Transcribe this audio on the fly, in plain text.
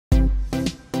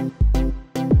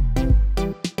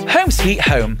Sweet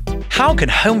home. How can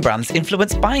home brands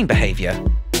influence buying behaviour?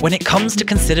 When it comes to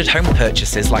considered home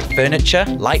purchases like furniture,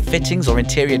 light fittings or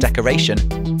interior decoration,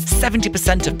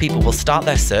 70% of people will start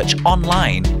their search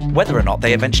online, whether or not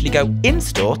they eventually go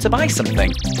in-store to buy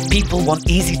something. People want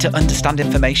easy to understand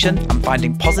information, and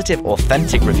finding positive,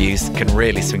 authentic reviews can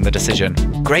really swing the decision.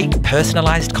 Great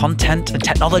personalised content and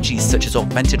technologies such as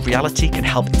augmented reality can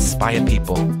help inspire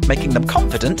people, making them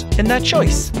confident in their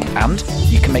choice. And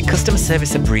you can make customer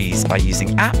service a breeze by using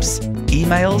apps,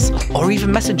 emails, or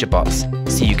even messenger bots,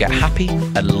 so you get happy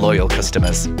and loyal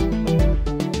customers.